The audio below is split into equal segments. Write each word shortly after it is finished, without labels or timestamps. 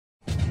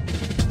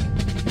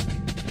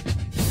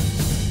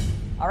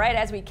All right,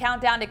 as we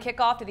count down to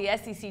kickoff to the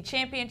SEC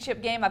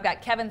Championship game, I've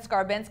got Kevin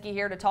Scarbinsky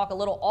here to talk a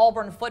little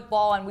Auburn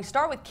football, and we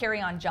start with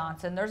Kerryon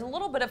Johnson. There's a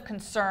little bit of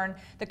concern,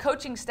 the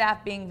coaching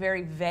staff being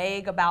very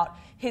vague about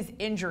his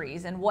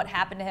injuries and what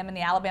happened to him in the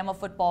Alabama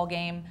football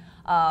game.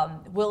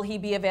 Will he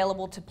be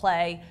available to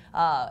play?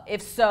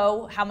 If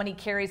so, how many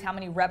carries, how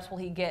many reps will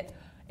he get?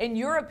 In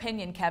your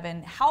opinion,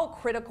 Kevin, how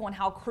critical and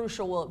how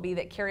crucial will it be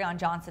that Kerryon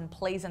Johnson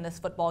plays in this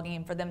football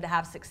game for them to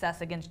have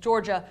success against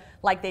Georgia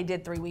like they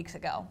did 3 weeks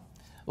ago?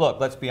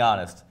 Look, let's be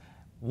honest.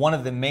 One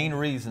of the main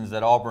reasons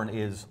that Auburn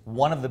is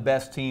one of the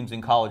best teams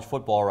in college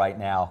football right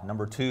now,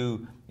 number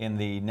 2 in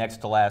the next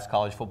to last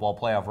college football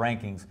playoff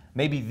rankings,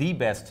 maybe the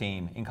best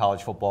team in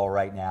college football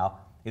right now,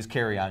 is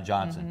Kerryon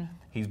Johnson.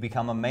 He's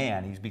become a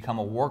man. He's become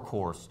a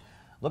workhorse.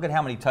 Look at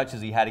how many touches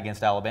he had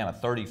against Alabama,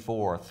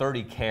 34,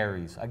 30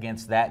 carries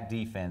against that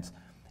defense,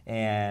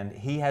 and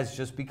he has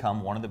just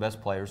become one of the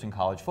best players in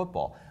college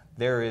football.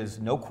 There is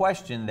no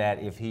question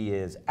that if he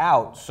is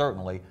out,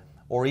 certainly,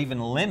 or even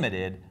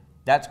limited,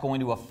 that's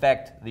going to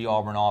affect the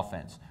Auburn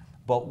offense.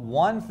 But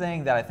one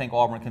thing that I think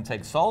Auburn can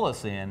take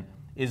solace in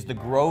is the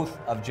growth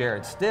of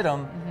Jarrett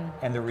Stidham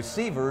and the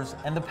receivers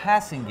and the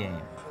passing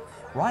game.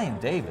 Ryan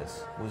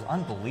Davis was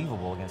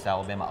unbelievable against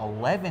Alabama,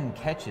 11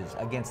 catches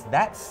against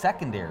that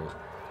secondary.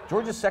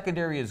 Georgia's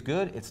secondary is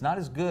good. It's not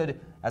as good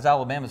as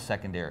Alabama's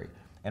secondary.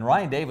 And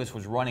Ryan Davis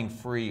was running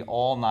free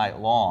all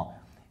night long.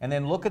 And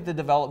then look at the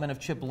development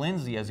of Chip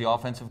Lindsey as the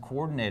offensive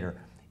coordinator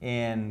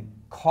in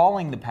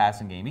calling the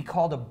passing game. He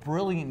called a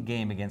brilliant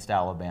game against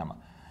Alabama.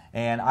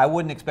 And I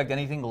wouldn't expect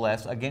anything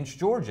less against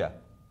Georgia.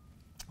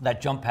 That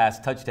jump pass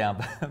touchdown,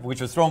 which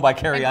was thrown by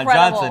Kerryon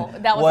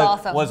Johnson, that was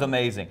awesome. Was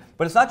amazing.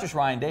 But it's not just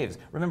Ryan Davis.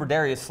 Remember,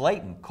 Darius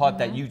Slayton caught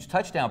that huge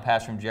touchdown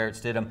pass from Jarrett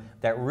Stidham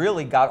that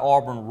really got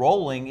Auburn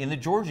rolling in the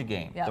Georgia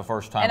game the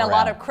first time around. And a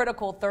lot of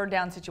critical third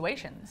down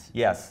situations.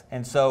 Yes.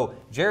 And so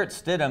Jarrett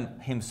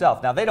Stidham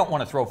himself, now they don't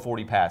want to throw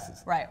 40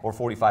 passes or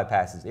 45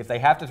 passes. If they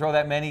have to throw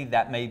that many,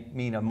 that may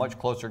mean a much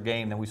closer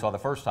game than we saw the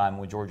first time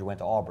when Georgia went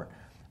to Auburn.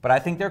 But I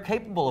think they're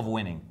capable of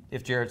winning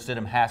if Jarrett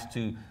Stidham has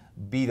to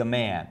be the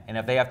man, and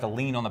if they have to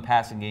lean on the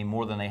passing game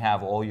more than they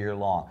have all year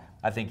long.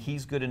 I think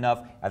he's good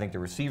enough. I think the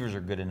receivers are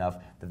good enough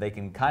that they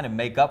can kind of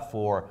make up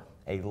for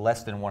a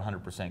less than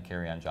 100%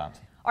 Kerryon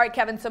Johnson. All right,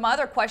 Kevin, so my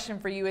other question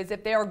for you is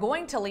if they are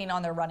going to lean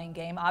on their running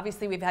game,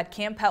 obviously we've had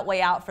Cam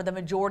Petway out for the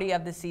majority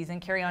of the season,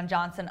 Kerryon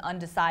Johnson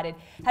undecided.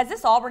 Has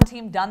this Auburn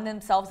team done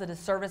themselves a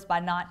disservice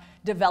by not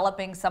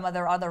developing some of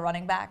their other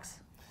running backs?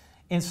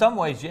 In some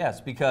ways, yes,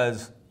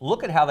 because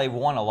look at how they've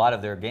won a lot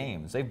of their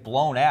games. They've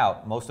blown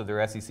out most of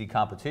their SEC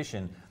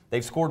competition.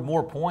 They've scored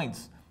more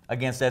points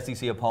against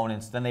SEC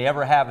opponents than they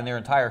ever have in their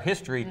entire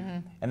history,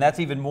 and that's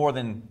even more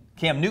than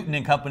Cam Newton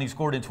and company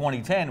scored in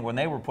 2010 when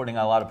they were putting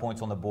a lot of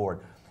points on the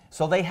board.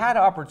 So they had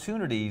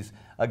opportunities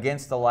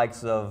against the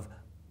likes of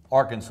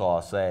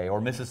Arkansas, say, or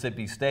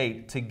Mississippi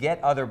State to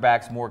get other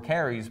backs more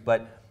carries,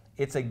 but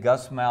it's a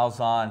Gus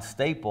Malzahn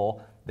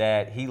staple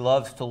that he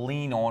loves to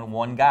lean on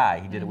one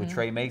guy. He did it with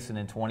Trey Mason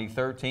in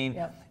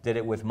 2013, did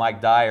it with Mike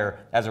Dyer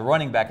as a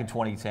running back in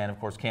 2010. Of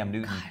course, Cam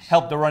Newton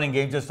helped the running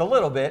game just a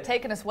little bit.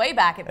 Taking us way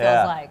back, it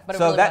feels like. But,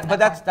 so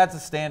that's a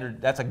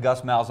standard, that's a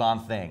Gus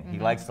Malzahn thing. He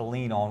likes to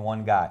lean on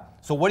one guy.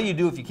 So what do you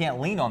do if you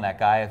can't lean on that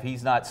guy, if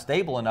he's not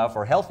stable enough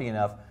or healthy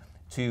enough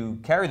to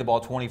carry the ball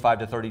 25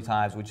 to 30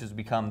 times, which has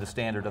become the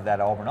standard of that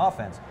Auburn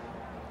offense?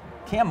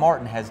 Cam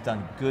Martin has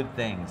done good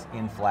things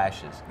in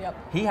flashes.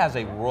 He has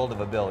a world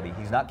of ability.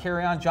 He's not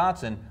Kerryon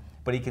Johnson,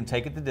 but he can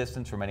take it the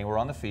distance from anywhere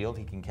on the field.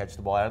 He can catch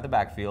the ball out of the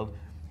backfield.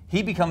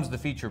 He becomes the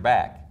feature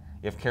back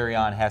if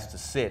Kerryon has to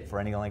sit for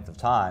any length of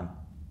time.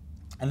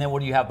 And then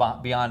what do you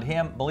have beyond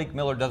him? Malik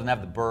Miller doesn't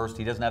have the burst.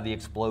 He doesn't have the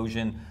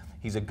explosion.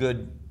 He's a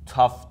good,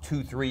 tough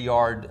 2-3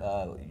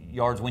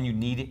 yards when you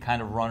need it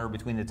kind of runner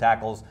between the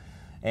tackles.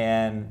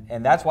 And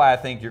that's why I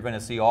think you're going to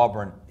see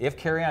Auburn, if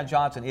Kerryon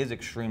Johnson is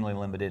extremely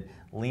limited,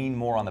 lean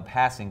more on the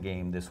passing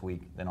game this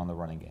week than on the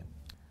running game.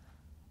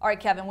 All right,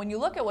 Kevin, when you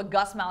look at what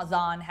Gus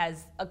Malzahn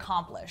has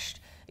accomplished,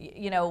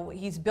 you know,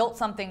 he's built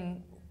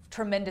something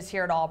tremendous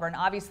here at Auburn.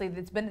 Obviously,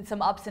 it's been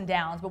some ups and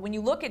downs, but when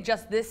you look at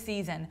just this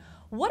season,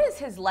 what is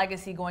his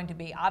legacy going to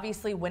be?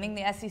 Obviously, winning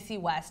the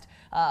SEC West,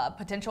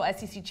 potential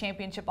SEC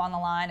championship on the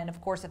line, and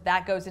of course, if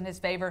that goes in his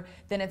favor,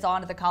 then it's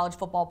on to the college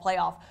football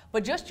playoff.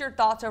 But just your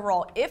thoughts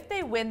overall, if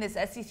they win this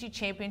SEC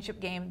championship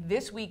game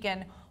this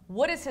weekend,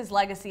 what is his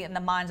legacy in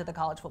the minds of the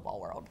college football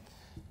world?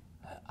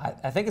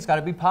 I think it's got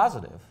to be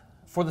positive.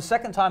 For the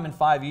second time in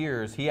 5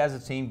 years, he has a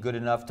team good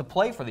enough to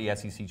play for the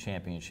SEC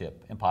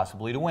championship and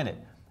possibly to win it.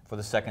 For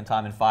the second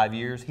time in 5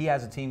 years, he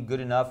has a team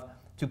good enough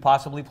to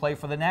possibly play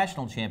for the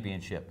national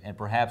championship and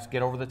perhaps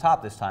get over the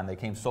top this time. They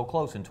came so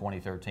close in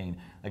 2013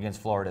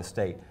 against Florida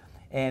State.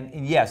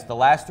 And yes, the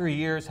last 3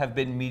 years have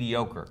been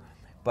mediocre,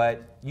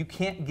 but you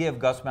can't give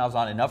Gus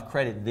Malzahn enough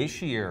credit this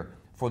year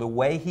for the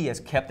way he has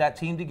kept that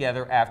team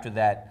together after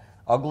that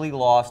ugly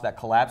loss, that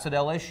collapse at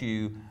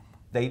LSU.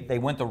 They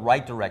went the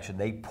right direction.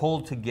 They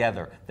pulled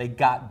together. They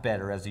got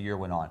better as the year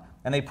went on.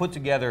 And they put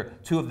together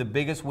 2 of the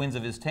biggest wins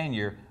of his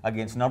tenure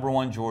against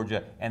 #1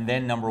 Georgia and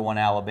then #1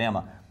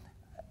 Alabama.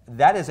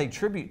 that is a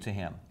tribute to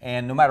him.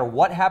 And no matter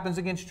what happens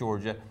against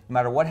Georgia, no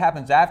matter what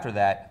happens after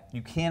that,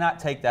 you cannot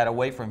take that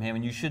away from him,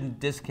 and you shouldn't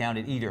discount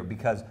it either,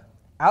 because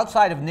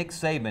outside of Nick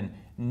Saban,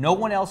 no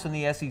one else in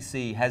the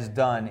SEC has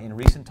done in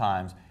recent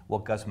times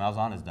what Gus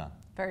Malzahn has done.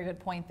 Very good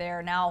point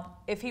there. Now,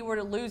 if he were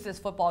to lose this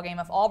football game,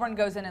 if Auburn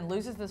goes in and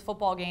loses this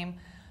football game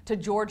to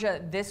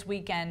Georgia this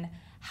weekend,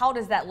 how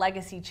does that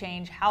legacy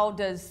change? How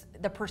does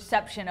the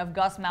perception of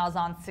Gus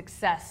Malzahn's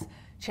success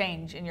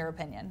change, in your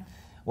opinion?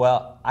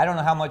 Well, I don't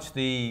know how much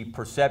the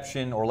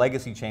perception or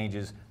legacy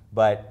changes,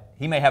 but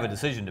he may have a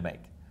decision to make.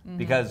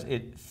 Because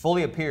it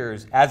fully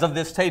appears, as of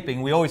this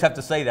taping, we always have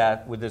to say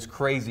that with this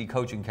crazy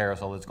coaching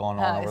carousel that's going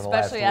on over the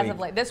last week. Especially as of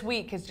late. This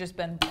week has just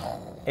been...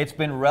 It's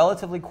been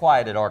relatively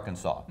quiet at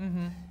Arkansas.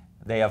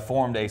 They have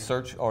formed a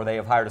search, or they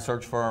have hired a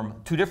search firm,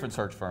 2 different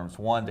search firms,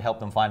 one to help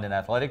them find an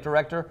athletic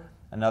director,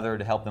 another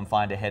to help them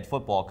find a head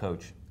football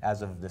coach.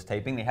 As of this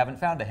taping, they haven't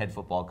found a head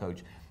football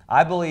coach.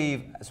 I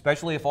believe,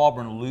 especially if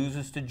Auburn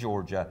loses to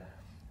Georgia,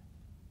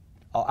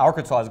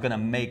 Arkansas is going to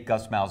make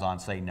Gus Malzahn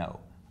say no.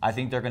 I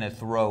think they're going to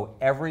throw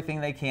everything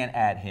they can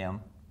at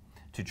him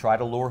to try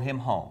to lure him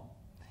home.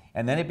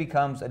 And then it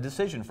becomes a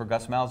decision for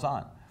Gus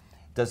Malzahn.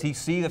 Does he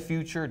see the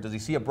future? Does he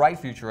see a bright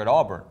future at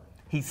Auburn?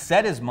 He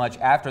said as much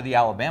after the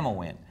Alabama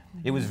win.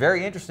 It was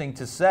very interesting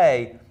to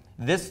say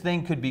this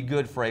thing could be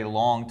good for a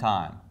long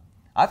time.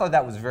 I thought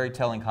that was a very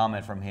telling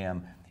comment from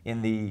him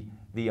in the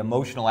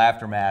emotional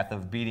aftermath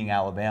of beating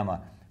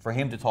Alabama, for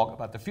him to talk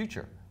about the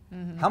future.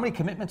 How many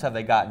commitments have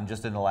they gotten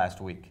just in the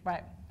last week?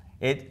 Right.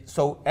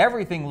 So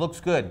everything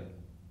looks good.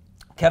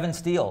 Kevin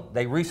Steele,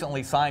 they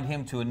recently signed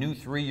him to a new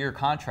 3-year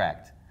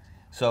contract.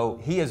 So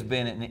he has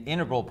been an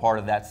integral part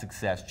of that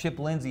success. Chip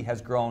Lindsey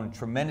has grown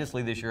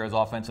tremendously this year as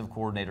offensive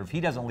coordinator. If he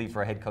doesn't leave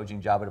for a head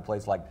coaching job at a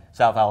place like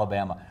South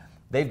Alabama,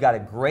 they've got a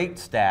great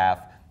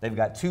staff. They've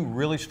got 2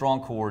 really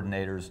strong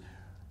coordinators.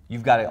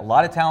 You've got a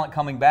lot of talent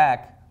coming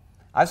back.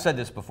 I've said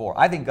this before.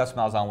 I think Gus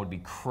Malzahn would be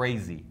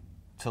crazy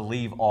to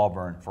leave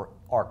Auburn for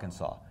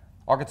Arkansas.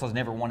 Arkansas has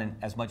never won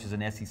as much as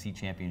an SEC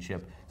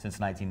championship since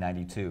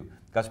 1992.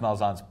 Gus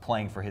Malzahn's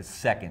playing for his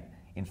 2nd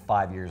in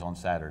 5 years on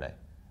Saturday.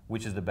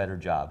 Which is the better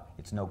job?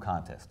 It's no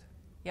contest.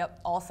 Yep,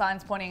 all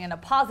signs pointing in a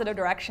positive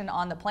direction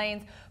on the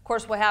Plains. Of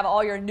course, we'll have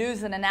all your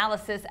news and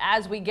analysis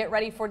as we get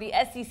ready for the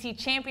SEC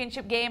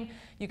championship game.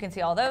 You can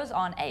see all those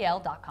on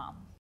AL.com.